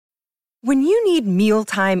When you need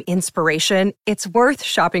mealtime inspiration, it's worth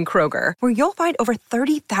shopping Kroger, where you'll find over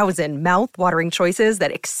 30,000 mouth-watering choices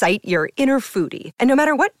that excite your inner foodie. And no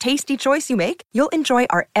matter what tasty choice you make, you'll enjoy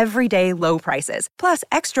our everyday low prices, plus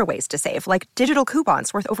extra ways to save, like digital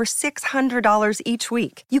coupons worth over $600 each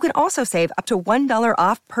week. You can also save up to $1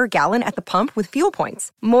 off per gallon at the pump with fuel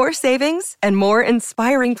points. More savings and more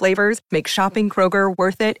inspiring flavors make shopping Kroger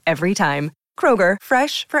worth it every time. Kroger,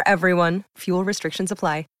 fresh for everyone. Fuel restrictions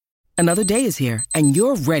apply. Another day is here, and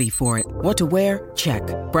you're ready for it. What to wear? Check.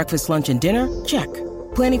 Breakfast, lunch, and dinner? Check.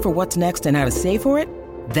 Planning for what's next and how to save for it?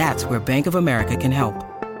 That's where Bank of America can help.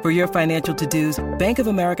 For your financial to-dos, Bank of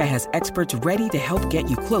America has experts ready to help get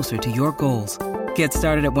you closer to your goals. Get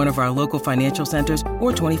started at one of our local financial centers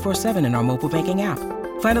or 24/7 in our mobile banking app.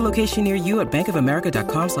 Find a location near you at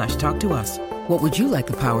bankofamerica.com/talktous. What would you like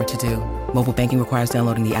the power to do? Mobile banking requires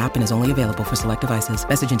downloading the app and is only available for select devices.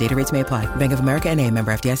 Message and data rates may apply. Bank of America N.A.,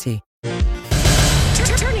 member FDIC.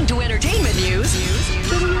 Turning to entertainment news.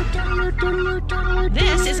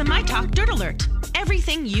 This is a My Talk Dirt Alert.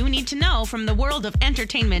 Everything you need to know from the world of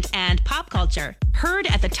entertainment and pop culture. Heard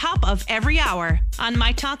at the top of every hour on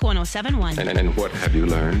My Talk 107.1. And what have you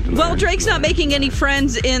learned? Well, Drake's not making any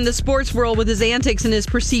friends in the sports world with his antics and his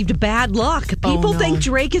perceived bad luck. People think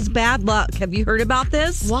Drake is bad luck. Have you heard about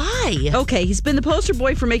this? Why? Okay, he's been the poster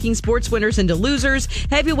boy for making sports winners into losers.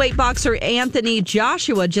 Heavyweight boxer Anthony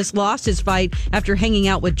Joshua just lost his fight after hanging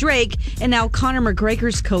out with Drake. And now Conor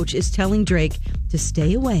McGregor's coach is telling Drake to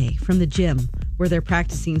stay away from the gym where they're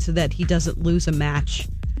practicing so that he doesn't lose a match.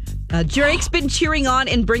 Drake's been cheering on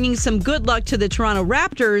and bringing some good luck to the Toronto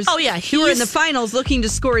Raptors. Oh, yeah. Who are in the finals looking to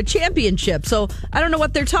score a championship. So I don't know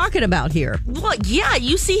what they're talking about here. Well, yeah,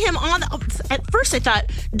 you see him on... At first I thought,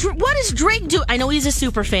 what does Drake do? I know he's a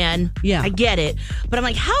super fan. Yeah. I get it. But I'm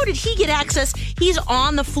like, how did he get access? He's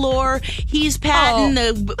on the floor. He's patting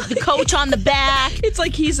the coach on the back. It's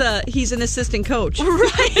like he's an assistant coach.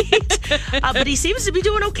 Right. But he seems to be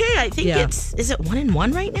doing okay. I think is it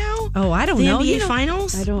 1-1 right now? Oh, I don't know. The NBA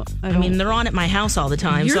finals? I don't. I mean, they're on at my house all the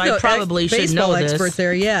time, You're so I probably should know this. Baseball expert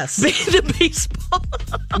there, yes. The baseball.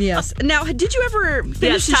 Yes. Now, did you ever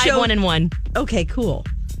finish the show? 1-1. Okay, cool.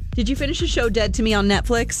 Did you finish the show Dead to Me on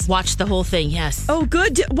Netflix? Watched the whole thing, yes. Oh,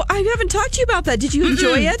 good. Well, I haven't talked to you about that. Did you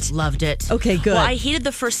enjoy it? Loved it. Okay, good. Well, I hated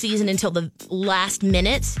the first season until the last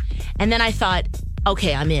minute, and then I thought,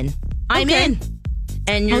 okay, I'm in. I'm in.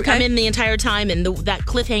 And I'm in the entire time, and that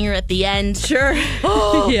cliffhanger at the end. Sure.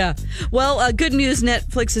 Yeah. Well, good news.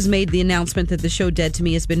 Netflix has made the announcement that the show Dead to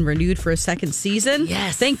Me has been renewed for a second season.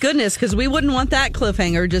 Yes. Thank goodness, because we wouldn't want that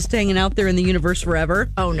cliffhanger just hanging out there in the universe forever.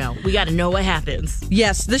 Oh, no. We got to know what happens.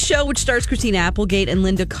 Yes. The show, which stars Christina Applegate and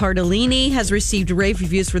Linda Cardellini, has received rave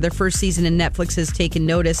reviews for their first season, and Netflix has taken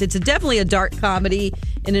notice. It's definitely a dark comedy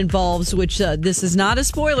and involves, which this is not a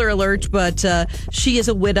spoiler alert, but she is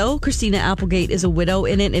a widow. Christina Applegate is a widow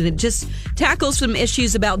in it, and it just tackles some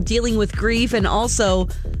issues about dealing with grief and also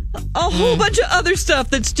a whole bunch of other stuff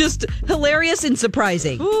that's just hilarious and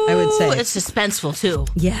surprising. I would say it's suspenseful too.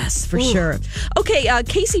 Yes, for sure. Okay,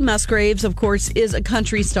 Casey Musgraves, of course, is a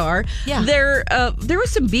country star. Yeah, there was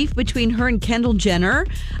some beef between her and Kendall Jenner.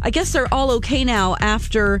 I guess they're all okay now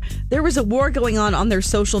after there was a war going on their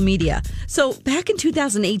social media. So back in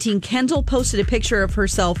 2018, Kendall posted a picture of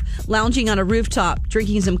herself lounging on a rooftop,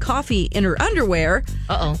 drinking some coffee in her underwear.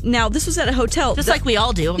 Now, this was at a hotel. Just like we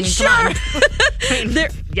all do. I mean, sure. Come on.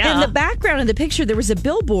 In the background of the picture, there was a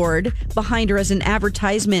billboard behind her as an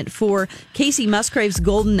advertisement for Casey Musgraves'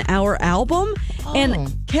 Golden Hour album,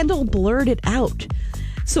 and Kendall blurred it out.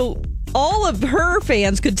 So all of her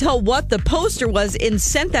fans could tell what the poster was and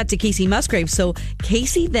sent that to Casey Musgraves. So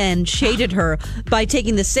Casey then shaded her by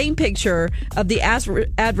taking the same picture of the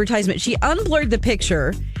advertisement. She unblurred the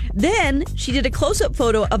picture. Then she did a close-up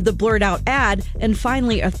photo of the blurred out ad, and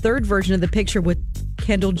finally a third version of the picture with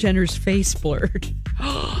Kendall Jenner's face blurred.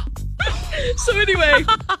 So anyway.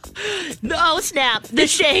 Oh, snap. The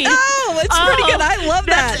shade. Oh, it's pretty good. I love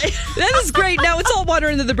that. That is great. Now it's all water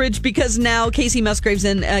under the bridge because now Casey Musgraves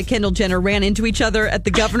and Kendall Jenner ran into each other at the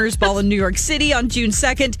Governor's Ball in New York City on June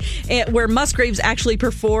 2nd, where Musgraves actually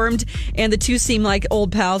performed, and the two seemed like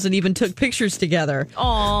old pals and even took pictures together.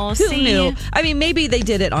 Oh, who knew? I mean, maybe they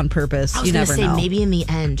did it on purpose. I was going to say, maybe in the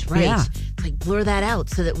end, right? Yeah. Like blur that out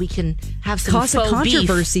so that we can have some cause a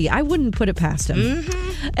controversy. Beef. I wouldn't put it past him.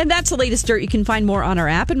 Mm-hmm. And that's the latest dirt. You can find more on our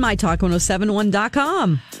app and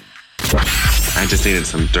mytalk1071.com. I just needed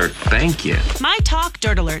some dirt. Thank you. My Talk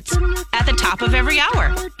Dirt Alerts at the top of every hour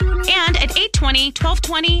and at 8:20,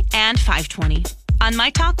 12:20, and 5:20 on My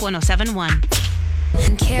Talk 107.1.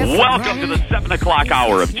 Welcome to the 7 o'clock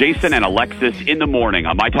hour of Jason and Alexis in the morning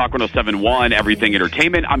on My Talk 107.1 Everything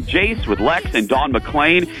Entertainment. I'm Jace with Lex and Dawn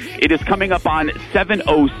McClain. It is coming up on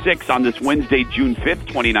 7:06 on this Wednesday, June 5th,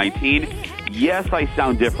 2019. Yes, I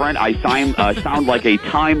sound different. I sound like a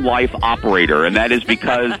Time Life operator, and that is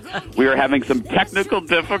because we are having some technical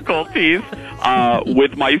difficulties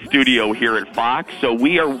with my studio here at Fox. So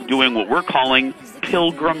we are doing what we're calling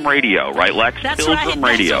Pilgrim Radio, right, Lex? That's Pilgrim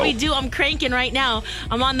right. Radio. That's what we do. I'm cranking right now.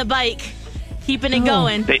 I'm on the bike, keeping it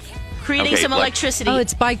going, creating some electricity. Oh,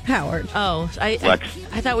 it's bike powered. Oh, I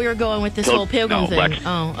thought we were going with this whole pilgrim thing. Lex.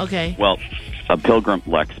 Oh, okay. Well,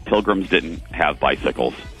 Pilgrims didn't have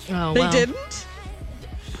bicycles. Oh, They well. didn't?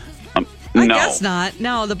 No. I guess not.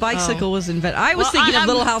 No, the bicycle was invented. I was thinking of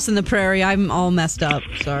Little House in the Prairie. I'm all messed up.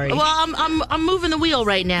 Sorry. Well, I'm moving the wheel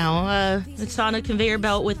right now. It's on a conveyor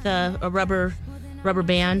belt with a rubber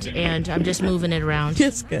band, and I'm just moving it around.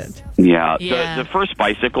 It's good. Yeah. Yeah. The first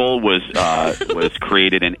bicycle was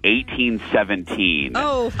created in 1817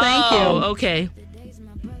 Oh, thank Oh, you. okay.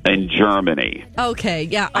 in Germany. Okay,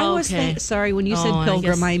 yeah. I was Okay. sorry when you said I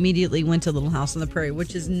Pilgrim. guess- I immediately went to Little House on the Prairie,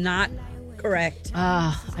 which is not correct.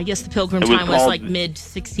 I guess the pilgrim It was time was called- like mid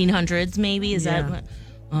 1600s, maybe. Is Yeah. that what?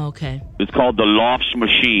 Oh, okay. It's called the Lofts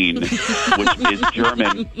Machine,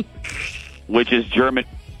 which is German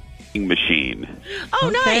machine. Oh,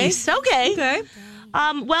 Okay. nice. Okay. Okay.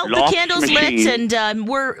 Well, the Loft candle's machine. lit, and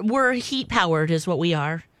we're heat powered, is what we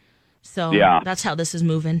are. So Yeah. that's how this is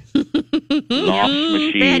moving. Lofts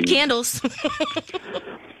Machine. They had candles.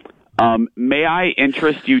 May I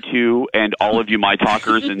interest you two and all of you my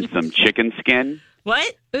talkers in some chicken skin?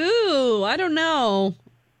 What? Ooh, I don't know.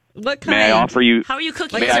 What kind? May I offer you? How are you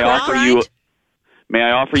cooking? May Is I it raw offer fried? you? May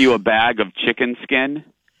I offer you a bag of chicken skin?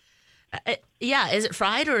 Yeah. Is it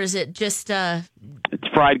fried or is it just? It's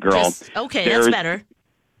fried, girl. Okay, There's- that's better.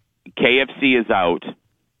 KFC is out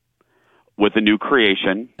with a new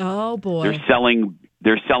creation. Oh boy.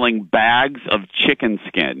 They're selling bags of chicken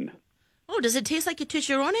skin. Oh, does it taste like a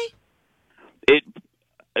tisserone? It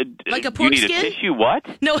Like a you pork need skin? a tissue? What?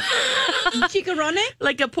 No, Chicharrone?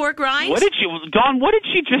 like a pork rind. What did Dawn? What did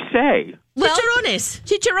she just say? Well, Chicharrones,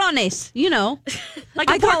 Chicharrones. You know, like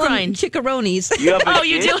a I pork call them rind. chicharrones. You have Oh,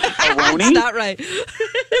 you do? It's Chicharrone? not right.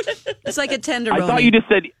 It's like a tenderoni. I thought you just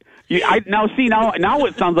said. Now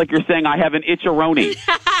it sounds like you're saying I have an itcharoni,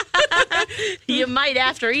 You might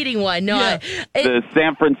after eating one. No, Yeah. the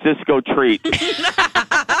San Francisco treat. is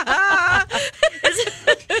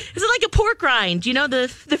it like a pork rind? You know the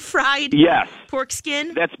fried Yes, pork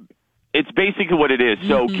skin? it's basically what it is.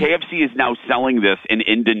 So KFC is now selling this in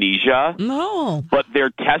Indonesia. No. But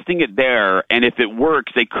they're testing it there, and if it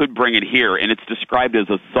works, they could bring it here. And it's described as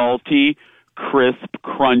a salty, crisp,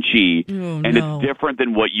 crunchy, and no. it's different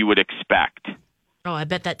than what you would expect. Oh, I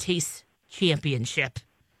bet that tastes championship.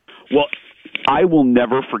 Well, I will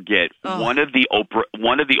never forget one of the Oprah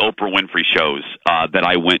Winfrey shows that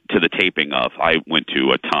I went to the taping of. I went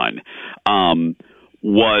to a ton.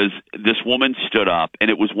 Was this woman stood up, and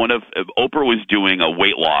it was Oprah was doing a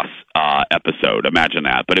weight loss episode. Imagine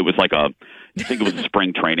that, but it was like I think it was a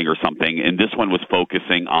spring training or something, and this one was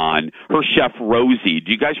focusing on her chef Rosie.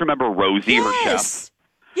 Do you guys remember Rosie, her chef? Yes.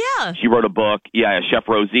 Yeah. She wrote a book. Yeah, Chef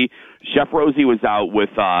Rosie. Chef Rosie was out with,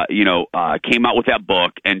 came out with that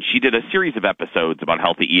book, and she did a series of episodes about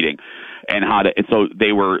healthy eating and how to. And so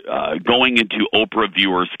they were going into Oprah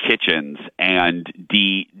viewers' kitchens and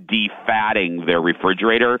defatting their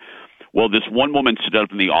refrigerator. Well, this one woman stood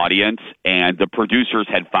up in the audience, and the producers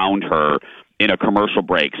had found her in a commercial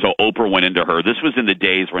break. So Oprah went into her. This was in the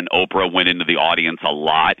days when Oprah went into the audience a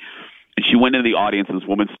lot, and she went into the audience, and this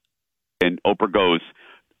woman, and Oprah goes,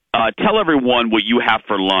 tell everyone what you have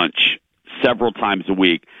for lunch several times a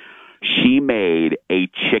week. She made a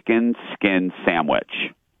chicken skin sandwich.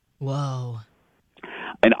 Whoa.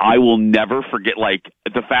 And I will never forget, like,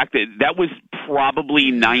 the fact that was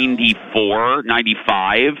probably 94,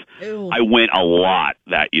 95. Ew. I went a lot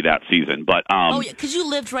that season. But Oh, yeah, because you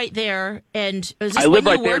lived right there, and is this I lived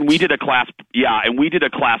when right you there, and worked? we did a class. Yeah, and we did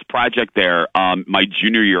a class project there my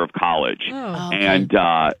junior year of college. Oh. Okay. And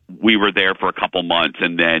we were there for a couple months,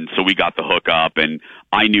 and then so we got the hookup, and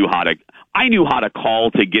I knew how to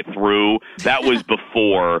call to get through. That was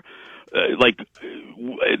before,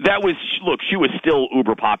 she was still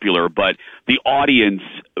uber popular, but the audience,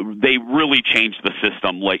 they really changed the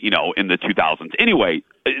system, in the 2000s. Anyway,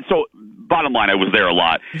 so bottom line, I was there a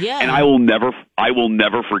lot, Yeah. and I will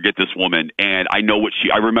never forget this woman, and I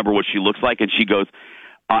remember what she looks like, and she goes,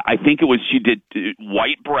 I think she did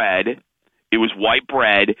white bread. It was white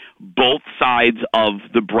bread. Both sides of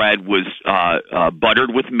the bread was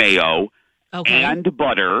buttered with mayo Okay. and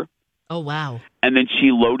butter. Oh, wow. and then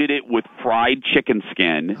she loaded it with fried chicken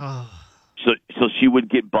skin. So she would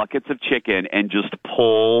get buckets of chicken and just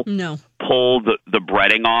pull the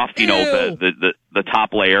breading off, the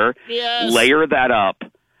top layer, layer that up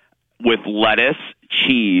with lettuce,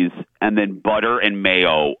 cheese, and then butter and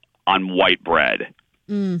mayo on white bread.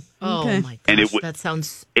 Oh my gosh, that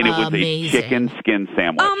sounds and it was amazing. a chicken skin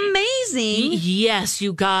sandwich. Amazing. Yes,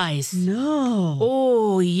 you guys. No.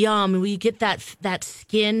 Oh, yum. We get that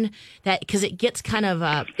skin, because it gets kind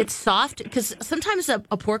of, it's soft, because sometimes a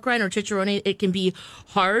pork rind or chicharroni, it can be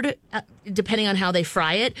hard depending on how they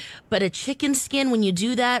fry it. But a chicken skin, when you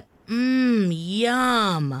do that,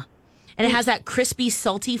 yum. And it has that crispy,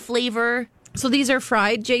 salty flavor. So these are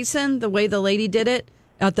fried, Jason, the way the lady did it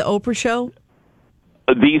at the Oprah show?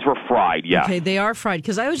 These were fried, yeah. Okay, they are fried,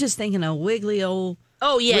 because I was just thinking a wiggly old...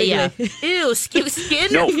 Oh, yeah. Ew, skin? Raw skin?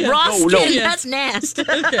 No. That's nasty.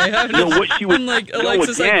 Okay, what she would... I'm like,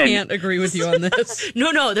 Alexis, I can't agree with you on this.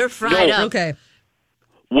 No, they're fried up. Okay.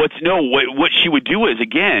 What she would do is,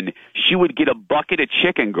 again, she would get a bucket of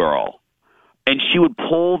chicken, girl, and she would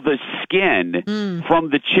pull the skin from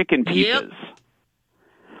the chicken pieces.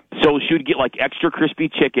 Yep. So she would get, extra crispy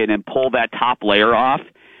chicken and pull that top layer off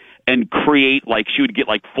and create, she would get,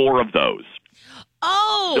 4 of those.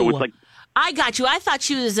 Oh! So it's I got you. I thought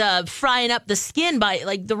she was frying up the skin by,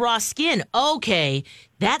 the raw skin. Okay.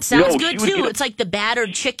 That sounds good, too. It's like the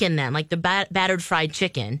battered chicken, then, like the battered fried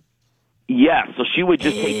chicken. Yeah, so she would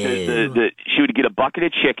just take she would get a bucket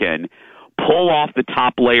of chicken, pull off the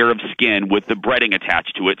top layer of skin with the breading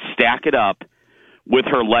attached to it, stack it up with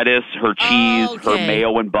her lettuce, her cheese, her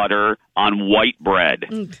mayo and butter on white bread.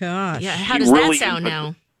 Oh, gosh. Yeah, how does that sound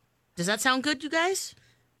now? Does that sound good, you guys?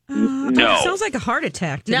 No. It sounds like a heart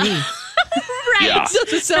attack to me. Right. Yeah. It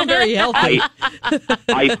doesn't sound very healthy.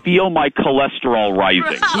 I feel my cholesterol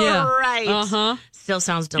rising. Yeah. Right. Uh-huh. Still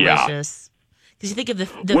sounds delicious. Because you think of the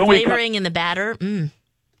flavoring and the batter.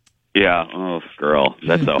 Yeah. Oh, girl.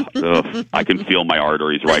 That's I can feel my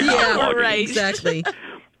arteries right now. Yeah, right. Exactly.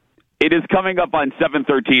 It is coming up on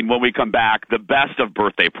 7:13 when we come back. The best of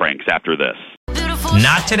birthday pranks after this.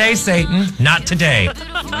 Not today, Satan. Not today.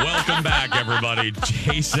 Welcome back, everybody.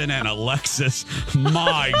 Jason and Alexis.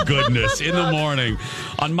 My goodness. In the morning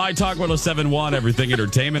on My Talk 107.1, Everything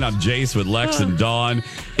Entertainment. I'm Jace with Lex and Dawn.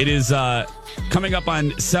 It is coming up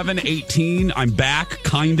on 7:18. I'm back,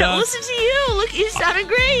 kinda. Listen to you. Look, you sounded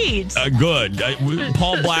great. Good.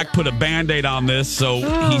 Paul Black put a Band-Aid on this,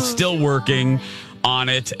 so he's still working on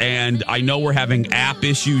it, and I know we're having app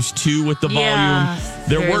issues too with the volume. Yeah,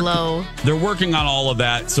 very low. They're working on all of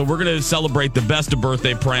that, so we're going to celebrate the best of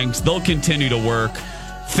birthday pranks. They'll continue to work.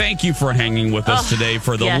 Thank you for hanging with us today.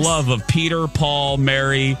 For the love of Peter, Paul,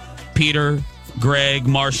 Mary, Peter, Greg,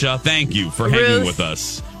 Marcia, thank you for hanging with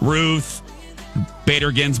us. Ruth,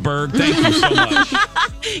 Bader Ginsburg, thank you so much.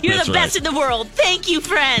 You're the best in the world. Thank you,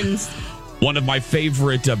 friends. One of my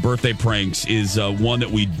favorite birthday pranks is one that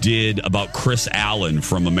we did about Chris Allen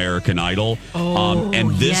from American Idol. And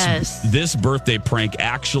this birthday prank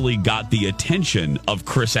actually got the attention of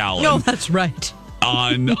Chris Allen. No, that's right.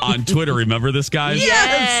 On Twitter. Remember this, guys?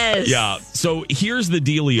 Yes. Yeah. So here's the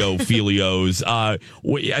dealio, Felios.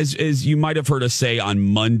 As you might have heard us say on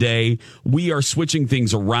Monday, we are switching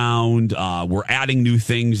things around. We're adding new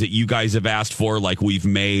things that you guys have asked for, like we've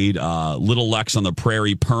made Little Lex on the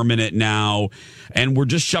Prairie permanent now, and we're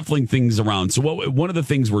just shuffling things around. So one of the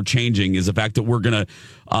things we're changing is the fact that we're going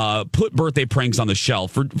to put birthday pranks on the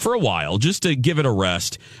shelf for a while, just to give it a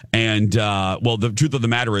rest. And, the truth of the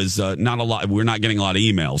matter is not a lot. We're not getting a lot of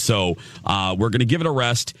emails. So we're going to give it a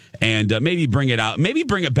rest and maybe bring it out. Maybe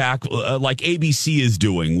bring it back like ABC is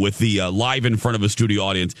doing with the live in front of a studio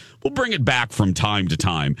audience. We'll bring it back from time to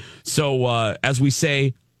time. So as we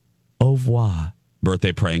say, au revoir.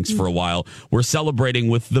 Birthday pranks for a while. We're celebrating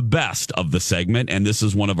with the best of the segment, and this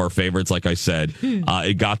is one of our favorites. Like I said,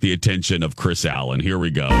 it got the attention of Chris Allen. Here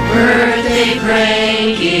we go. Birthday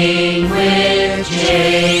pranking with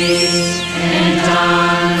Jace and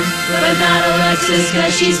Dawn, but not Alexis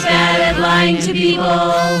because she's bad at lying to people.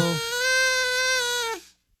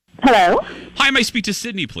 Hello. Hi, may I speak to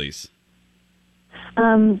Sydney, please?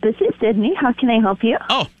 This is Sydney. How can I help you?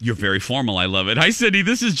 Oh, you're very formal. I love it. Hi, Sydney.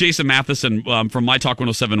 This is Jason Matheson from My Talk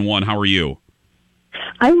 107.1. How are you?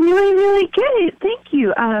 I'm really, really good. Thank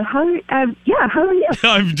you. How are you?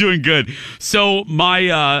 I'm doing good. So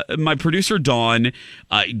my producer Dawn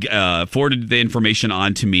forwarded the information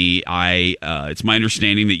on to me. It's my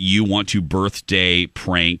understanding that you want to birthday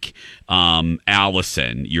prank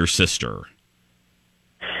Allison, your sister.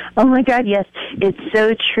 Oh my God, yes. It's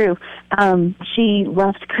so true. She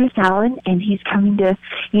loves Chris Allen, and he's coming to,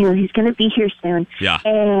 he's going to be here soon. Yeah.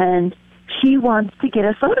 And she wants to get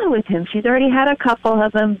a photo with him. She's already had a couple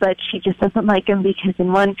of them, but she just doesn't like him because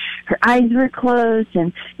in one, her eyes were closed,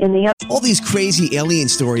 and in the other... All these crazy alien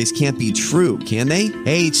stories can't be true, can they?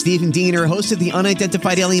 Hey, it's Stephen Diener, host of the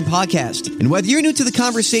Unidentified Alien Podcast. And whether you're new to the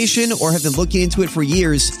conversation or have been looking into it for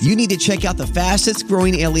years, you need to check out the fastest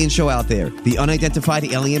growing alien show out there, the Unidentified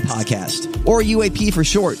Alien Podcast, or UAP for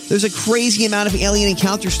short. There's a crazy amount of alien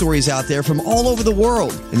encounter stories out there from all over the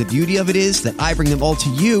world. And the beauty of it is that I bring them all to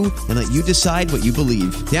you and let you decide what you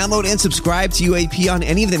believe. Download and subscribe to UAP on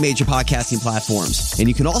any of the major podcasting platforms. And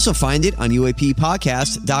you can also find it on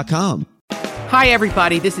UAPpodcast.com. Hi,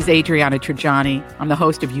 everybody. This is Adriana Trajani. I'm the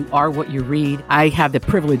host of You Are What You Read. I have the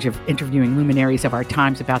privilege of interviewing luminaries of our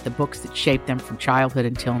times about the books that shaped them from childhood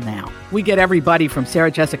until now. We get everybody from Sarah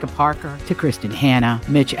Jessica Parker to Kristen Hanna,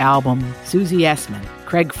 Mitch Albom, Susie Essman,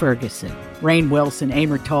 Craig Ferguson, Rainn Wilson,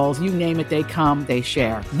 Amor Tolls, you name it, they come, they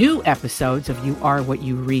share. New episodes of You Are What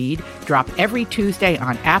You Read drop every Tuesday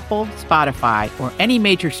on Apple, Spotify, or any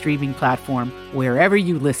major streaming platform wherever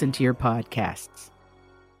you listen to your podcasts.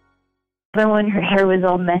 When her hair was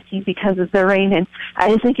all messy because of the rain, and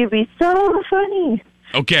I just think it'd be so funny.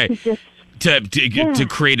 Okay. To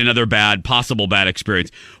create another possible bad experience.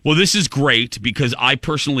 Well, this is great because I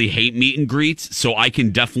personally hate meet and greets, so I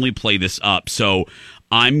can definitely play this up. So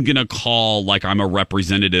I'm going to call like I'm a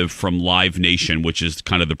representative from Live Nation, which is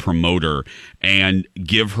kind of the promoter, and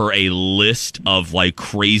give her a list of like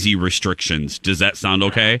crazy restrictions. Does that sound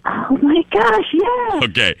okay? Oh my gosh, yeah.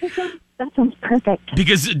 Okay. That sounds perfect.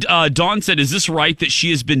 Because Dawn said, is this right that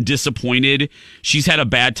she has been disappointed? She's had a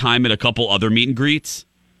bad time at a couple other meet and greets?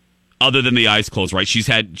 Other than the eyes closed, right?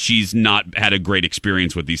 She's not had a great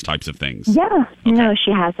experience with these types of things. Yeah. Okay. No,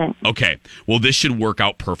 she hasn't. Okay. Well, this should work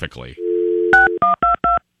out perfectly.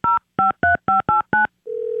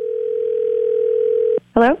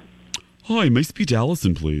 Hello? Hi, may I speak to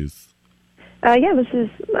Allison, please? Yeah,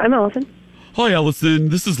 I'm Allison. Hi, Allison.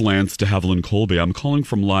 This is Lance de Havilland Colby. I'm calling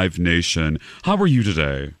from Live Nation. How are you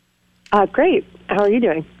today? Great. How are you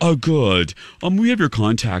doing? Oh, good. We have your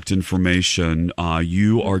contact information.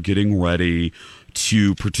 You are getting ready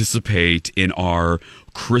to participate in our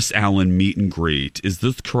Chris Allen meet and greet. Is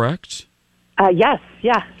this correct? Yes.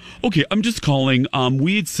 Yeah. Okay, I'm just calling.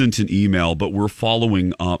 We had sent an email, but we're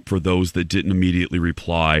following up for those that didn't immediately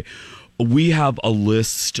reply. We have a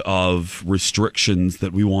list of restrictions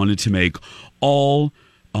that we wanted to make all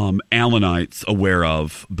Allenites aware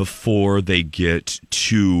of before they get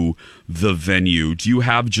to the venue. Do you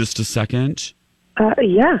have just a second?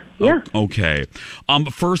 Yeah. Okay.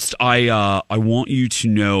 First, I want you to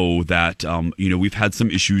know that we've had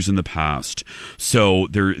some issues in the past, so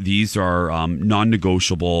these are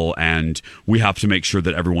non-negotiable, and we have to make sure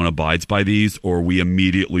that everyone abides by these, or we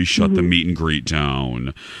immediately shut the meet and greet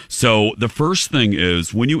down. So the first thing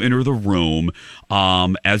is when you enter the room,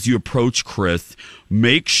 as you approach Chris,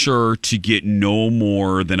 make sure to get no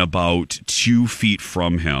more than about 2 feet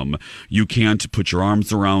from him. You can't put your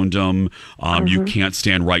arms around him. You can't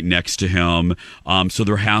stand right next to him. So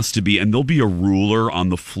there has to be, and there'll be a ruler on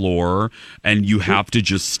the floor, and you have to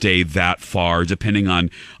just stay that far, depending on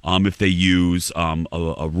if they use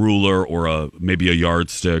a ruler or maybe a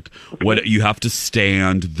yardstick. What you have to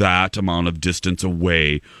stand that amount of distance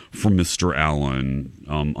away from Mr. Allen.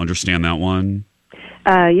 Understand that one?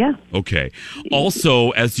 Yeah. Okay. Also,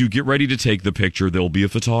 as you get ready to take the picture, there'll be a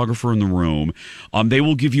photographer in the room. They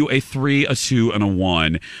will give you a 3, a 2, and a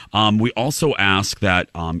 1. We also ask that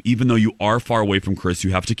even though you are far away from Chris, you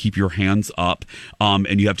have to keep your hands up,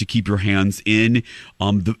 and you have to keep your hands in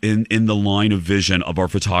the line of vision of our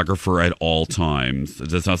photographer at all times.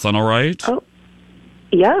 Does that sound all right? Oh,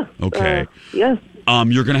 yeah. Okay. Yeah.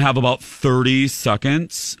 You're going to have about 30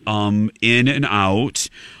 seconds in and out.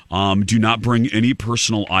 Do not bring any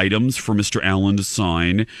personal items for Mr. Allen to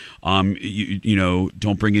sign.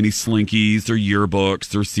 Don't bring any slinkies or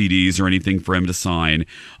yearbooks or CDs or anything for him to sign.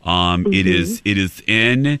 It is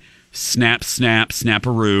in, snap,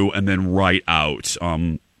 snap-a-roo, and then right out.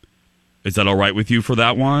 Is that all right with you for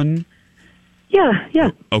that one?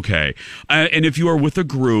 Yeah. Okay. And if you are with a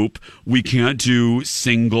group, we can't do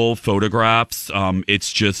single photographs.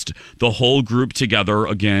 It's just the whole group together,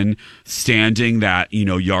 again, standing that,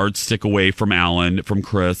 yardstick away from Alan, from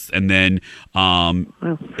Chris, and then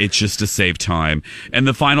it's just to save time. And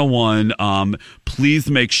the final one, please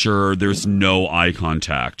make sure there's no eye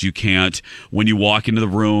contact. You can't, when you walk into the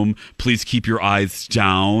room, please keep your eyes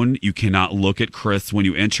down. You cannot look at Chris when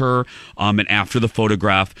you enter. And after the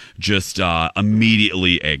photograph, just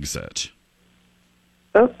immediately exit.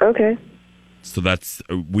 Oh, okay. So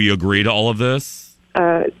we agree to all of this?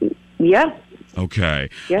 Yeah. Okay.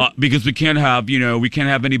 Yeah. Because we can't have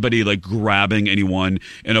anybody like grabbing anyone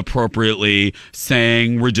inappropriately,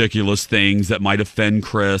 saying ridiculous things that might offend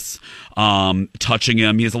Chris, touching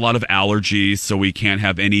him. He has a lot of allergies, so we can't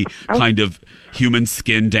have any kind of human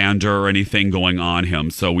skin dander or anything going on him.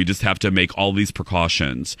 So we just have to make all these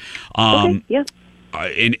precautions. Okay, yeah.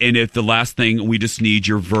 And if the last thing, we just need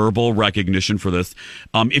your verbal recognition for this.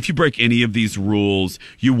 If you break any of these rules,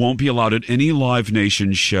 you won't be allowed at any Live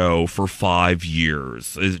Nation show for 5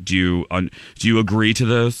 years. Do you agree to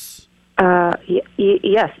this?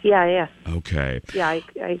 Yes. Yeah. Okay. Yeah, I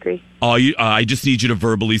agree. I just need you to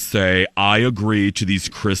verbally say, I agree to these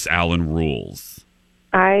Chris Allen rules.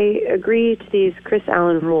 I agree to these Chris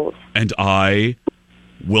Allen rules. And I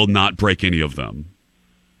will not break any of them.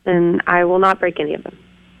 And I will not break any of them.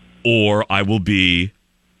 Or I will be...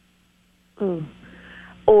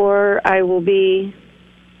 Or I will be...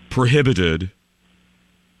 Prohibited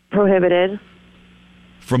from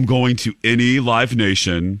going to any Live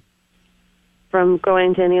Nation... From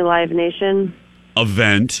going to any Live Nation...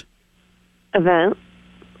 Event...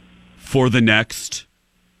 For the next...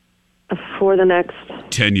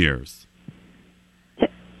 10 years.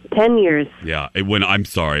 10 years. Yeah. I'm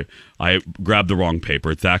sorry. I grabbed the wrong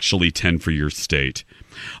paper. It's actually 10 for your state.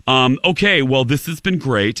 Okay. Well, this has been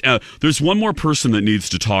great. There's one more person that needs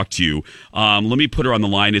to talk to you. Let me put her on the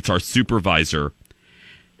line. It's our supervisor.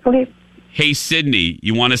 Okay. Hey, Sydney,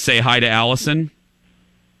 you want to say hi to Allison?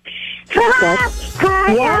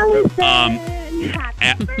 Hi, Allison.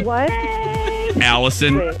 What?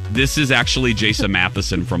 Allison, this is actually Jason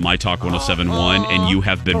Matheson from My Talk 1071, and you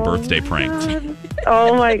have been birthday pranked.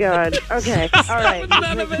 Oh, my God. Okay. All right. Wait,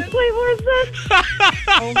 where's this?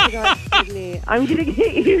 Oh, my God, Sydney. I'm going to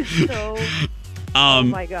get you so... oh,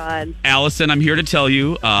 my God. Allison, I'm here to tell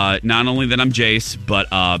you, not only that I'm Jace, but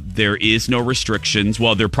there is no restrictions.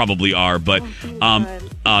 Well, there probably are, but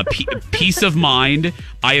peace of mind.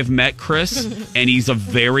 I have met Chris, and he's a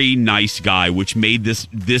very nice guy, which made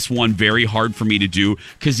this one very hard for me to do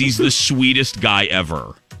because he's the sweetest guy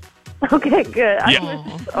ever. Okay, good.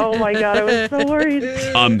 Yeah. Oh, my God. I was so worried.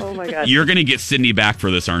 Oh, my God. You're going to get Sydney back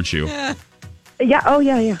for this, aren't you? Yeah. Oh,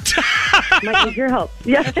 yeah. Might need your help.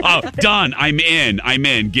 Yeah. Oh, done. I'm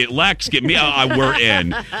in. Get Lex. Get me. We're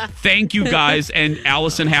in. Thank you, guys. And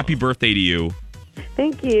Allison, happy birthday to you.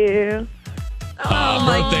 Thank you. Oh,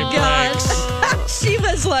 my God. She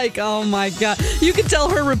was like, oh, my God. You could tell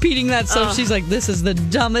her repeating that stuff. She's like, this is the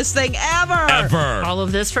dumbest thing ever. All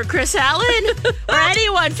of this for Chris Allen? Or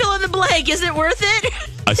anyone. Fill in the blank. Is it worth it?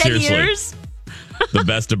 10 seriously. years? The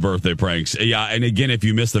best of birthday pranks. Yeah, and again, if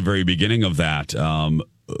you missed the very beginning of that, that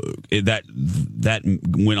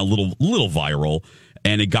went a little viral,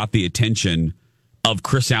 and it got the attention of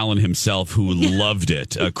Chris Allen himself, who loved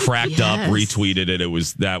it, cracked up, retweeted it.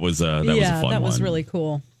 That was a fun one. That was really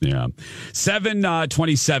cool. Yeah.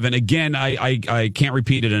 7:27. Again, I can't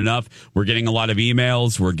repeat it enough. We're getting a lot of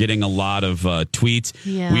emails. We're getting a lot of tweets.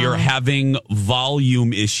 Yeah. We are having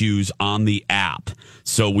volume issues on the app.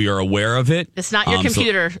 So we are aware of it. It's not your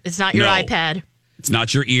computer. It's not your iPad. It's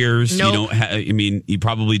not your ears. Nope. You don't. You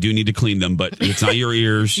probably do need to clean them, but it's not your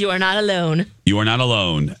ears. You are not alone. You are not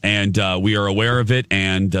alone, and we are aware of it.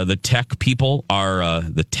 And the tech people are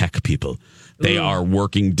They are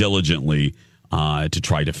working diligently to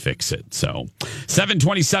try to fix it. So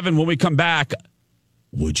 7:27. When we come back,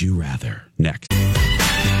 would you rather? Next.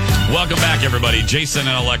 Welcome back, everybody. Jason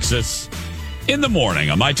and Alexis. In the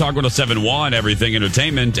morning on My Talk 1071, everything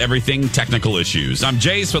entertainment, everything technical issues. I'm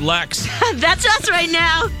Jace with Lex. That's us right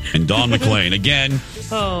now. And Dawn McClain. Again,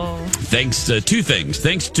 thanks to two things.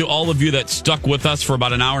 Thanks to all of you that stuck with us for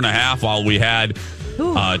about an hour and a half while we had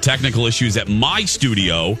technical issues at my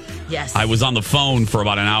studio. Yes. I was on the phone for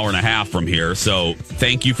about an hour and a half from here. So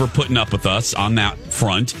thank you for putting up with us on that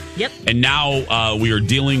front. Yep. And now we are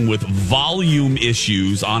dealing with volume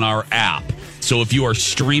issues on our app. So if you are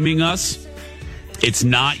streaming us, it's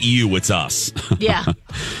not you, it's us. Yeah.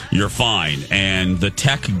 You're fine. And the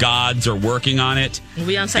tech gods are working on it. We'll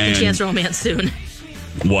be on Second Chance Romance soon.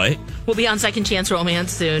 What? We'll be on Second Chance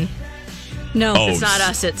Romance soon. No, it's not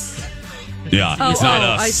us. It's... Yeah, it's not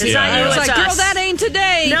us. I see. It's not you, it's it's like, us. girl, that ain't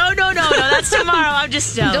today. No, that's tomorrow. I'm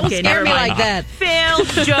just... Don't okay, scare never me mind. like that. Failed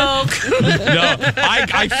joke. No,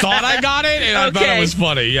 I thought I got it, and I thought it was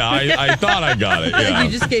funny. Yeah, I thought I got it. Yeah. You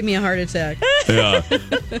just gave me a heart attack. Yeah,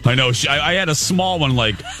 I know. I had a small one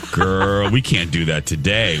like, girl, we can't do that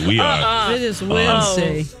today. We It is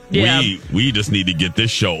Wednesday. We just need to get this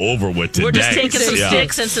show over with today. We're just taking some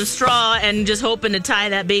sticks and some straw and just hoping to tie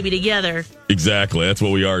that baby together. Exactly. That's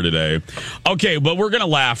what we are today. Okay, but we're going to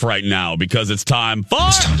laugh right now because it's time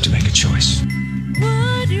to make a choice.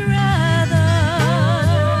 Would you rather?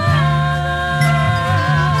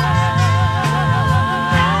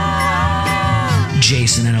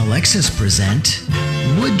 Jason and Alexis present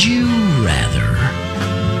Would You Rather?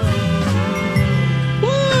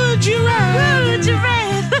 Would you rather? Would you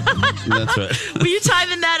rather? That's right. Were you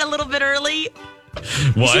timing that a little bit early?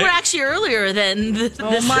 What? You were actually earlier than this.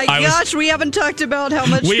 Oh my gosh, we haven't talked about how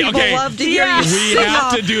much people love to hear you We sing have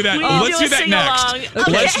off. to do that. Let's do that next.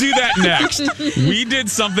 Okay. Let's do that next. We did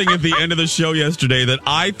something at the end of the show yesterday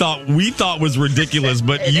that we thought was ridiculous,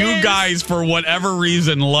 but you guys, for whatever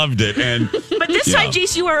reason, loved it. And But this time,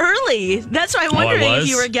 Jace, you were early. That's why I'm I wondering if was?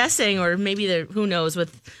 you were guessing, or maybe who knows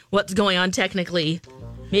with what's going on technically.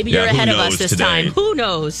 Maybe Yeah, you're who ahead of us knows this today? time. Who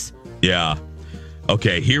knows? yeah.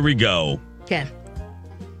 Okay, here we go. Okay.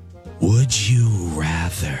 Would you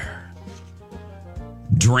rather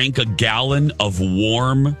drink a gallon of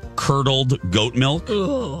warm, curdled goat milk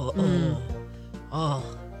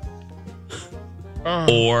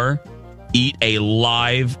or eat a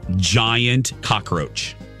live giant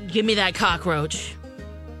cockroach? Give me that cockroach.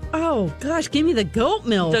 Oh gosh, give me the goat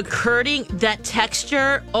milk. The curding, that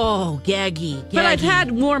texture. Oh, gaggy. But I've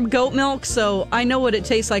had warm goat milk, so I know what it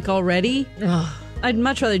tastes like already. I'd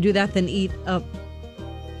much rather do that than eat a...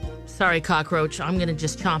 Sorry, cockroach. I'm going to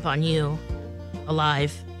just chomp on you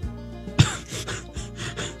alive.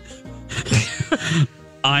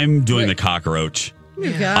 I'm doing the cockroach. You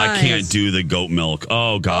I guys. can't do the goat milk.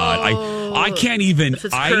 Oh God, I can't even. If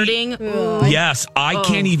it's curding. Yes, I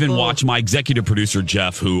can't even watch my executive producer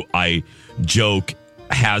Jeff, who I joke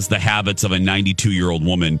has the habits of a 92-year-old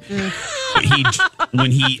woman.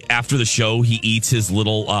 When he after the show he eats his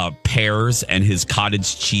little pears and his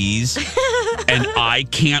cottage cheese, and I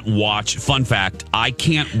can't watch. Fun fact: I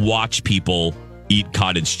can't watch people eat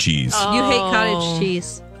cottage cheese. You hate cottage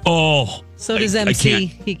cheese. Oh, So does I MC.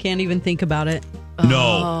 can't. He can't even think about it.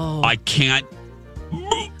 No, I can't.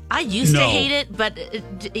 I used to No. hate it, but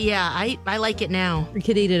I like it now. You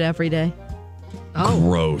could eat it every day.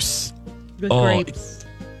 Gross. With Oh. grapes.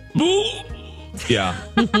 Yeah.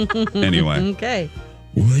 Anyway. Okay.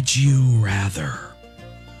 Would you rather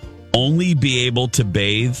only be able to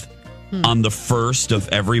bathe on the 1st of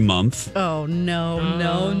every month Oh,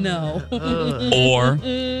 no. or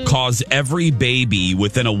cause every baby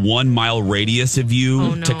within a 1 mile radius of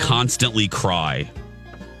you to constantly cry?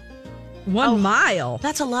 1 mile.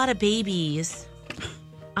 That's a lot of babies.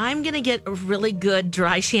 I'm going to get a really good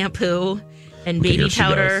dry shampoo and baby Here she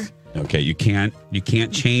powder. goes. Okay, you can't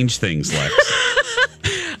change things, Lex.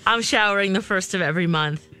 I'm showering the 1st of every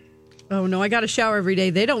month. Oh, no, I got to shower every day.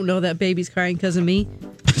 They don't know that baby's crying because of me.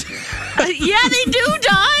 Yeah, they do,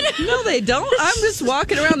 Dawn. No, they don't. I'm just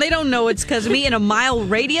walking around. They don't know it's because of me in a mile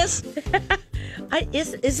radius.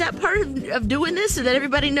 Is that part of doing this so that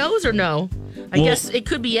everybody knows or no? I guess it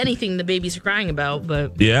could be anything the baby's crying about,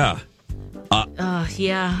 but Yeah.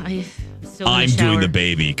 I'm doing the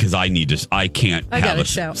baby because I can't I have got a to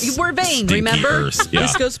shower. We're vain, stinky remember? purse. Yeah.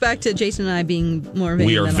 This goes back to Jason and I being more vain.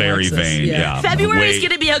 We are than very Alexis. vain, yeah. February is Wait.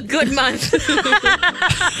 going to be a good month.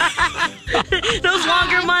 Those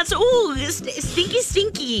longer months, ooh,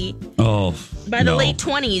 stinky. Oh. By the no. late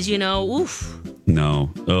 20s, oof. No.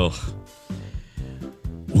 Ugh.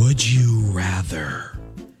 Would you rather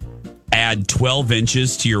add 12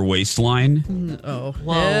 inches to your waistline? Oh,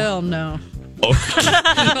 Whoa. hell no. Oh.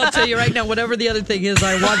 I'll tell you right now, whatever the other thing is,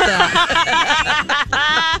 I want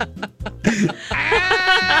that.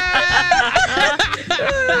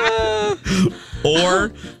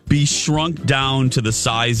 Or be shrunk down to the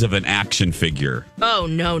size of an action figure. Oh,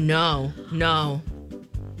 no.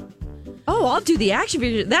 Oh, I'll do the action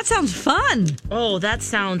figure. That sounds fun. Oh, that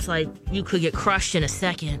sounds like you could get crushed in a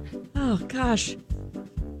second. Oh, gosh.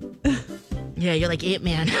 Yeah, you're like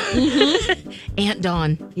Ant-Man. Aunt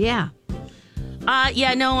Dawn. Yeah.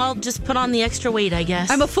 No, I'll just put on the extra weight, I guess.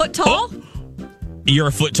 I'm a foot tall? Oh. You're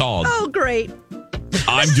a foot tall. Oh, great.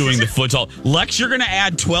 I'm doing the foot tall. Lex, you're going to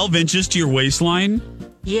add 12 inches to your waistline?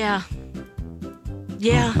 Yeah.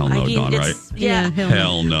 Yeah. Oh, hell no, Dawn, right? Yeah.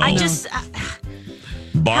 Hell no. I just...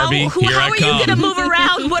 Barbie, here how I are come. you going to move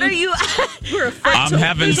around? What are you... I'm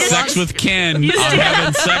having sex with Ken. I'm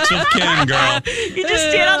having sex with Ken, girl. You just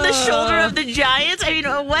stand on the shoulder of the giants? I mean,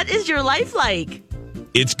 what is your life like?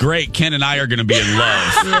 It's great. Ken and I are going to be in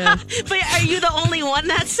love. Yeah. But are you the only one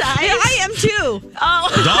that size? Yeah, I am too.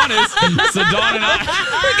 Oh. Dawn is. So Dawn and I.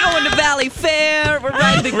 We're going to Valley Fair. We're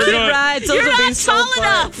riding the kid rides. Those You're will be not so tall fun.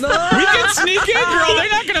 enough. We can sneak in, girl.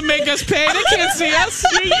 They're not going to make us pay. They can't see us.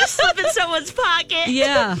 You slip in someone's pocket.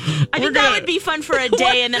 Yeah. I think that would be fun for a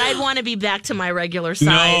day, and then I'd want to be back to my regular size.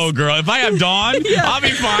 No, girl. If I have Dawn, I'll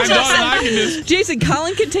be fine. Dawn and I can just. Jason,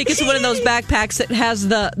 Colin can take us to one of those backpacks that has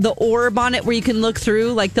the orb on it where you can look through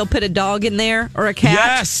true. Like they'll put a dog in there or a cat.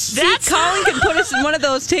 Yes. See, Colin can put us in one of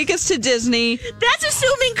those. Take us to Disney. That's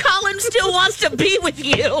assuming Colin still wants to be with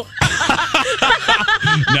you.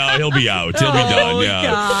 No, he'll be out. He'll be done.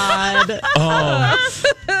 Yeah. God.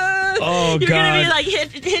 Oh, You're God. going to be like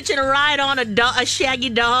hitching a ride on a shaggy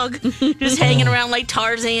dog, just hanging around like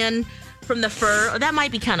Tarzan from the fur. That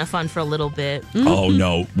might be kind of fun for a little bit. Oh,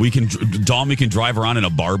 no. We can drive around in a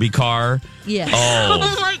Barbie car. Yes. Oh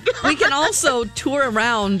Oh. my God. We can also tour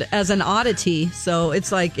around as an oddity. So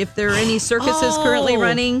it's like if there are any circuses currently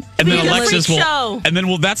running. And then Freak Alexis will. show. And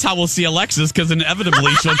then that's how we'll see Alexis, because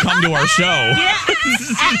inevitably she'll come to our show. Yes.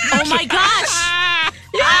 Oh my gosh.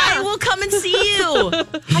 I will come and see you.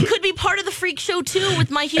 I could be part of the freak show too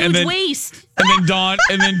with my huge waist. And then Dawn,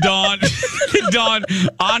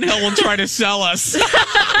 Angel will try to sell us. Oh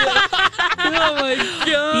my gosh.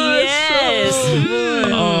 Yes.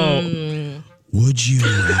 Oh. Would you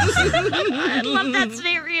rather? I love that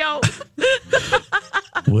scenario.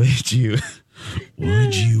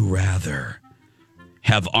 Would you rather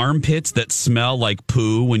have armpits that smell like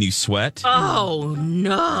poo when you sweat? Oh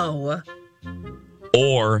no.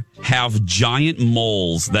 Or have giant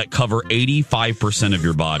moles that cover 85% of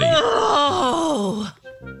your body? Oh.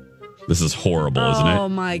 This is horrible, isn't it? Oh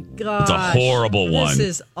my God. It's a horrible one. This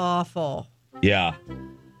is awful. Yeah.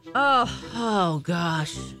 Oh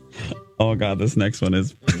gosh. Oh God, this next one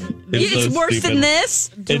is. It's so worse stupid. than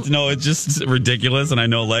this? It's just ridiculous, and I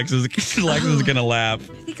know Lex is gonna laugh.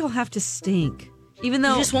 I think I'll have to stink. Even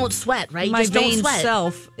though You just won't sweat, right? my Just don't vain sweat.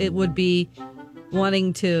 self, it would be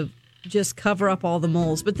wanting to just cover up all the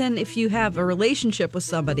moles. But then if you have a relationship with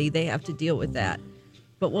somebody, they have to deal with that.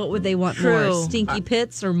 But what would they want more? True. Stinky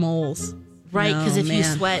pits or moles? Right, because if you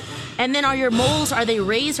sweat. And then are your moles, are they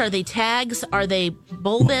raised? Are they tags? Are they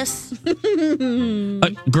bulbous?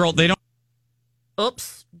 Girl, they don't.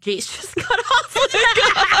 Oops. Jace just got off.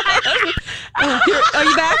 Are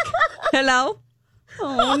you back? Hello?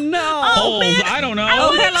 Oh, no. Moles, I don't know.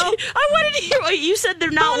 I wanted to hear what you said. They're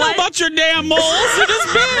not I don't know about your damn moles. They're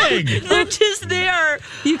just big. They're just there.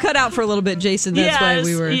 You cut out for a little bit, Jason. That's why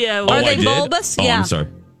we were. Yeah. Are I they did? bulbous? Oh, yeah. I'm sorry.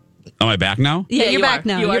 Am I back now? Yeah, you're you back are.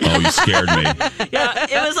 now. You are. Oh, you scared me. Yeah,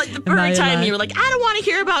 it was like the Am I perfect time. alive? You were like, I don't want to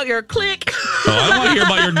hear about your click. Oh, I don't want to hear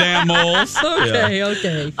about your damn moles.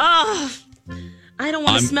 Okay. Oh, I don't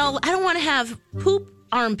want to I'm- smell. I don't want to have poop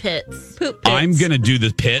armpits. Poop pits. I'm gonna do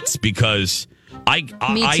the pits because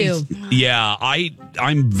Me too.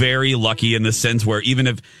 I'm very lucky in the sense where even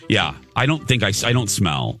if I don't think I don't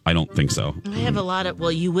smell. I don't think so. I have a lot of.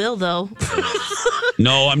 Well, you will though.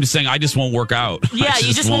 No, I'm just saying I just won't work out. Yeah, I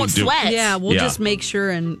you just won't do- sweat. Yeah, we'll Yeah. just make sure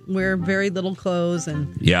and wear very little clothes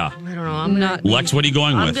and Yeah. I don't know. I'm not. Lex, what are you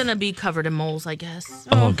going I'm with? gonna be covered in moles, I guess.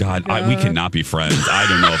 Oh God, we cannot be friends. I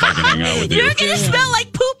don't know if I can hang out with you. You're gonna smell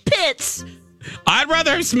like poop pits. I'd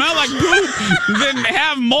rather smell like poop than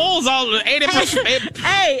have moles all 80%.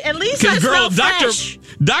 Hey, at least I Because girl, smell fresh.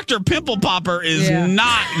 Dr. Pimple Popper is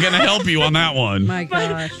not gonna help you on that one. My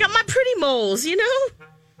gosh. Got my pretty moles, you know.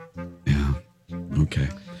 Okay.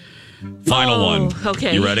 Final one.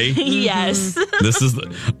 Okay. You ready? Yes. This is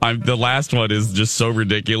the last one is just so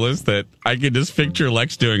ridiculous that I can just picture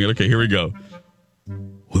Lex doing it. Okay, here we go.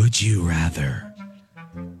 Would you rather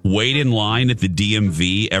wait in line at the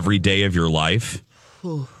DMV every day of your life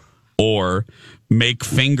or make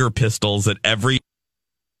finger pistols at every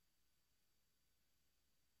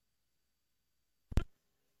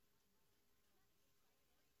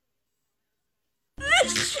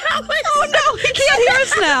Oh no, he can't hear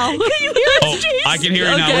us now. Can you hear us, Jace? I can hear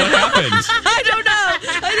you now. What happened? I don't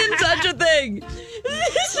know. I didn't touch a thing.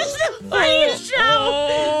 This is the funniest show.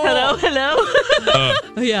 Hello.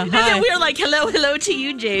 Oh yeah. And Hi. then we were like, hello to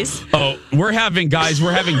you, Jace. Oh, we're having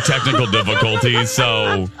technical difficulties,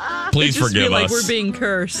 so please Just forgive feel like us. we're being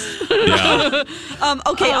cursed. Yeah.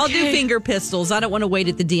 Okay, I'll do finger pistols. I don't want to wait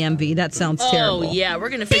at the DMV. That sounds terrible. Oh yeah, we're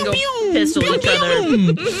gonna finger pistol each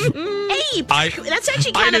other. Hey, that's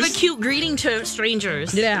actually kind of a cute greeting to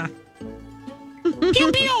strangers. Yeah.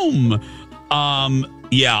 Pew pew.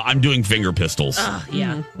 Yeah, I'm doing finger pistols.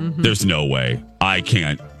 Yeah. There's no way. I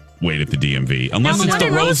can't wait at the DMV. Unless Now, the it's one the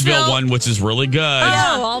in Roseville Roseville- one, which is really good.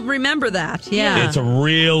 Oh, I'll remember that. Yeah. It's a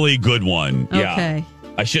really good one. Yeah. Okay.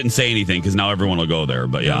 I shouldn't say anything because now everyone will go there.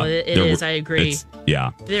 But yeah. No, it They're- is. I agree. it's-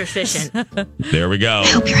 Yeah. They're efficient. There we go.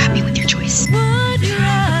 Hope you're happy with your choice.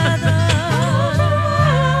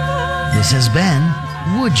 This has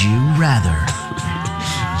been Would You Rather?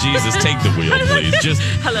 Jesus, take the wheel, please. Just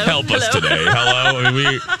help us today. Hello? I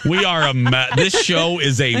mean, we are a mess. This show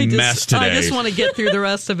is a mess today. I just want to get through the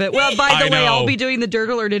rest of it. Well, by the way, I'll be doing the Dirt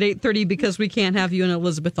Alert at 8:30 because we can't have you and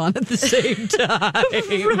Elizabeth on at the same time.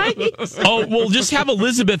 Right. Oh, well, just have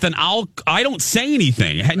Elizabeth and I don't say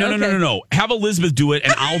anything. No. Have Elizabeth do it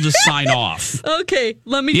and I'll just sign off. Okay,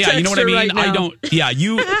 let me text you know what I mean? right now.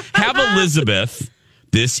 You have Elizabeth.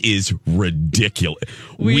 This is ridiculous.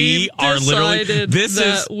 We are literally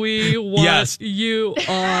we want you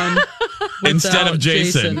on instead of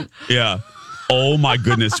Jason. Yeah. Oh my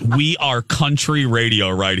goodness. We are country radio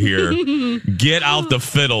right here. Get out the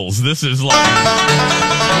fiddles. This is like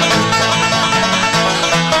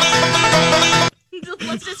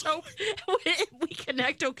Let's just hope we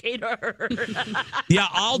connect okay to her. Yeah,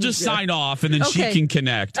 I'll just sign off and then she can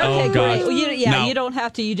connect. Okay, oh God. great. You don't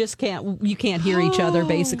have to. You just can't. You can't hear each other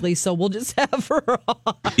basically. So we'll just have her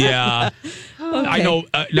on. Yeah, I know.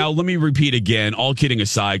 Now let me repeat again. All kidding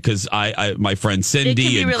aside, because my friend Cindy it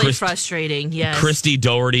can be and really frustrating. Yes, Christy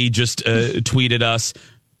Doherty just tweeted us.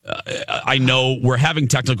 I know we're having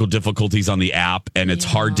technical difficulties on the app and it's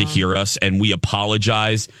hard to hear us and we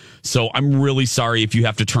apologize. So I'm really sorry if you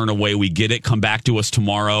have to turn away. We get it. Come back to us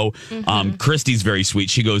tomorrow. Mm-hmm. Christy's very sweet.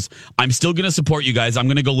 She goes, I'm still going to support you guys. I'm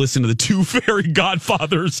going to go listen to the Two Fairy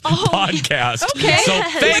Godfathers podcast. Okay. So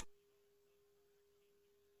thanks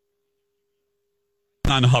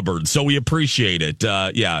on Hubbard. So we appreciate it.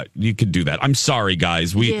 Yeah, you could do that. I'm sorry,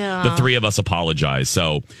 guys. The three of us apologize.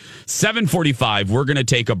 So 7:45, we're going to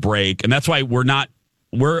take a break. And that's why we're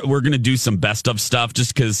going to do some best of stuff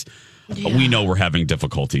just because we know we're having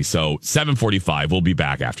difficulty. So 7:45, we'll be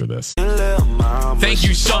back after this. Thank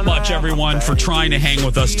you so much, everyone, for trying to hang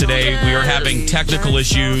with us today. We are having technical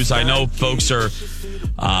issues. I know folks are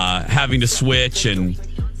having to switch and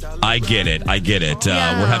I get it.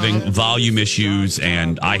 We're having volume issues,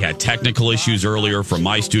 and I had technical issues earlier from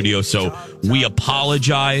my studio, so we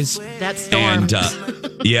apologize. That's Storm. And,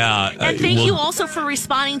 and thank you also for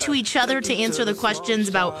responding to each other to answer the questions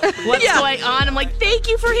about what's going on. I'm like, thank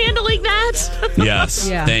you for handling that. Yes,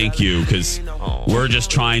 thank you, because we're just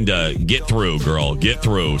trying to get through, girl. Get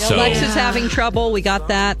through. So Alexa's having trouble. We got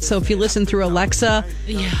that. So if you listen through Alexa,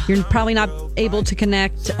 you're probably not able to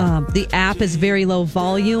connect. The app is very low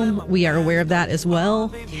volume. We are aware of that as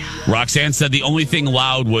well. Roxanne said the only thing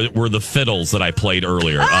loud were the fiddles that I played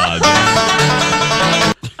earlier.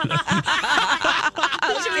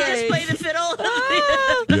 Should we just play the fiddle?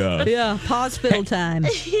 Yeah, pause fiddle time.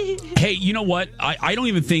 Hey, you know what? I don't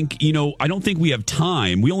even think, I don't think we have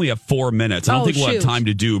time. We only have 4 minutes. I don't think we'll have time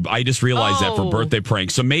to do. I just realized that for birthday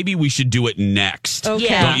pranks. So maybe we should do it next. Okay.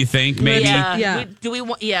 Don't you think? Maybe.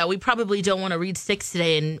 Yeah. We probably don't want to read 6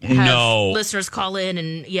 today and have listeners call in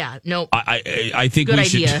and I think good we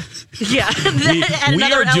idea. should. Yeah.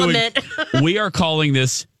 Another element. We are calling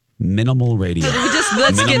this minimal radio.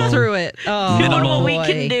 Let's get through it. What we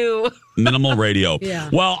can do. Minimal radio.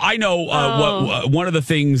 Well, I know one of the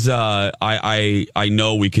things I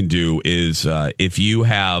know we can do is if you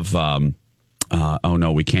have. Oh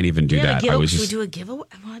no, we can't even do that. Should we do a giveaway?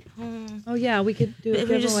 What? Oh yeah, we could do a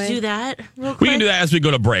giveaway. We just do that real quick? We can do that as we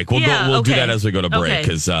go to break. We'll do that as we go to break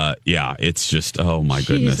because it's just my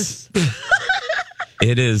goodness.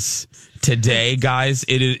 It is. Today, guys,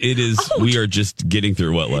 it is. We are just getting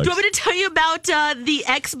through what looks. Do you want me to tell you about the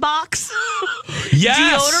Xbox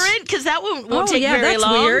deodorant? Because that won't take very that's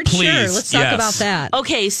long. Weird. Please, sure, let's talk about that.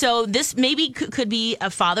 Okay, so this maybe could be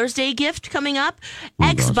a Father's Day gift coming up.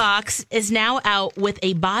 Xbox is now out with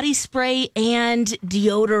a body spray and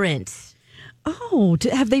deodorant. Oh,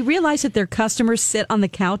 have they realized that their customers sit on the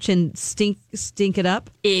couch and stink it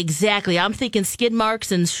up? Exactly. I'm thinking skid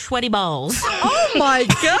marks and sweaty balls. Oh, my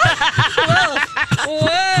God.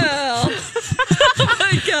 Well. Oh,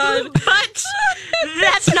 my God. But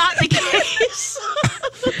that's not the case.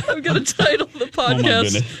 I'm going to title the podcast. Oh, my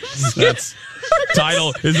goodness. That's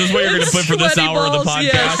title. Is this what you're going to put for this hour of the podcast?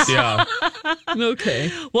 Yes. Yeah.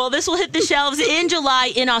 Okay. Well, this will hit the shelves in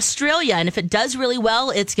July in Australia. And if it does really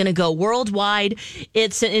well, it's going to go worldwide.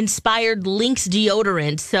 It's an inspired Lynx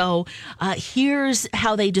deodorant. So here's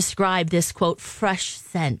how they describe this, quote, fresh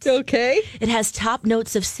scent. Okay. It has top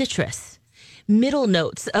notes of citrus, middle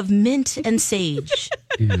notes of mint and sage,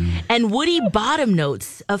 and woody bottom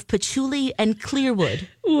notes of patchouli and clearwood.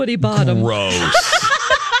 Woody bottom. Gross.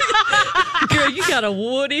 You got a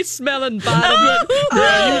woody smelling bottom.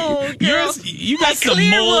 You got some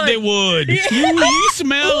moldy wood. You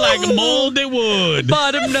smell like moldy wood.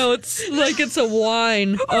 Bottom notes like it's a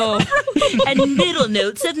wine. Oh, and middle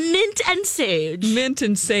notes of mint and sage. Mint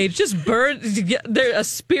and sage. Just burn. A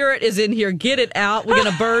spirit is in here. Get it out. We're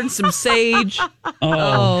gonna burn some sage.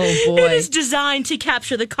 Oh boy! It is designed to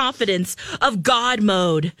capture the confidence of God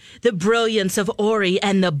mode, the brilliance of Ori,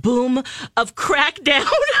 and the boom of Crackdown.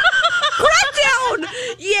 Crackdown!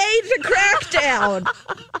 Yay to Crackdown!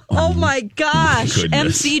 Oh my gosh! Goodness.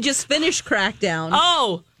 MC just finished Crackdown.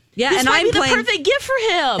 Oh. Yeah, this and might I'm be playing the perfect gift for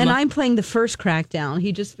him. And I'm playing the first Crackdown.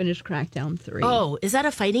 He just finished Crackdown 3. Oh, is that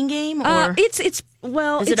a fighting game or it's is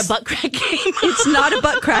it a butt crack game? It's not a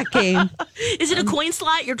butt crack game. Is it a coin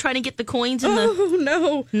slot? You're trying to get the coins in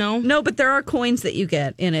No, but there are coins that you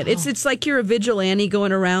get in it. It's like you're a vigilante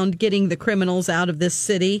going around getting the criminals out of this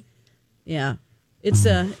city. Yeah.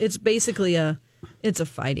 It's basically a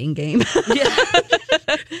fighting game. Yeah.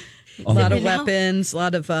 A lot of weapons, a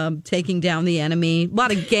lot of taking down the enemy, a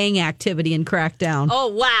lot of gang activity in Crackdown. Oh,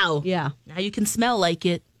 wow. Yeah. Now you can smell like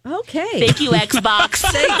it. Okay. Thank you, Xbox.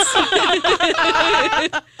 Thanks.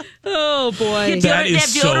 Oh, boy. That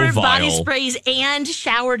is so deodorant, vile. body sprays, and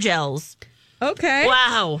shower gels. Okay.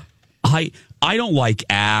 Wow. I don't like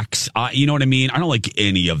Axe. You know what I mean? I don't like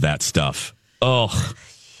any of that stuff. Ugh.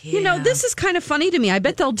 Yeah. You know, this is kind of funny to me. I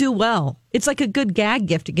bet they'll do well. It's like a good gag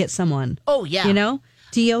gift to get someone. Oh, yeah. You know?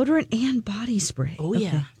 Deodorant and body spray. Oh,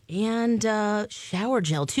 yeah. And shower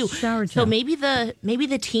gel too. Shower gel. So maybe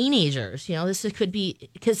the teenagers, this could be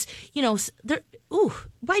because they're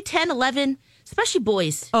by 10, 11, especially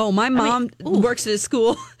boys. Oh, my mom works at a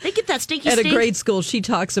school. They get that stinky at stink. a grade school. She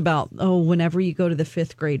talks about whenever you go to the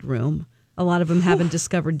 5th grade room, a lot of them haven't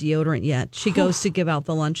discovered deodorant yet. She goes to give out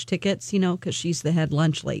the lunch tickets, because she's the head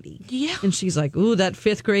lunch lady. Yeah. And she's like, "Ooh, that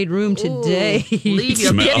 5th grade room today. Leave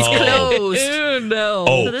your kids closed." Ooh, no.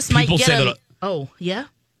 Oh, So this might people get say them. that. Oh, yeah.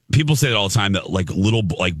 People say that all the time that little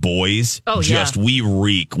boys we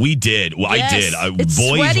reek. We did. Well, Yes. I did. It's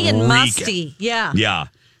boys sweaty and reek. musty. Yeah. Yeah.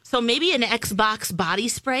 So maybe an Xbox body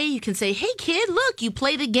spray. You can say, "Hey, kid, look, you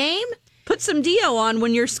play the game. Put some deo on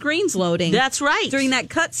when your screen's loading. That's right. During that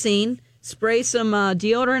cut scene, spray some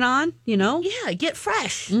deodorant on, Yeah, get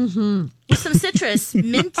fresh. Mm-hmm. With some citrus,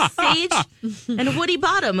 mint, sage, and a woody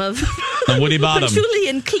bottom of A woody bottom. patchouli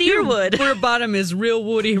and clearwood. Your bottom is real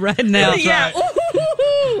woody right now. That's right.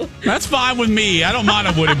 That's fine with me. I don't mind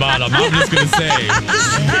a woody bottom. I'm just going to say.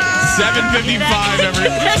 7:55 every.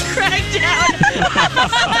 That's Crackdown.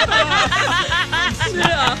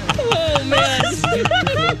 Oh, man.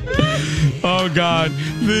 Oh, God.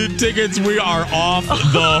 The tickets, we are off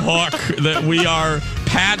the hook. That we are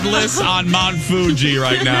padless on Mount Fuji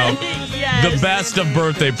right now. Yes. The best of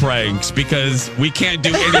birthday pranks because we can't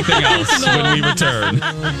do anything else when we return.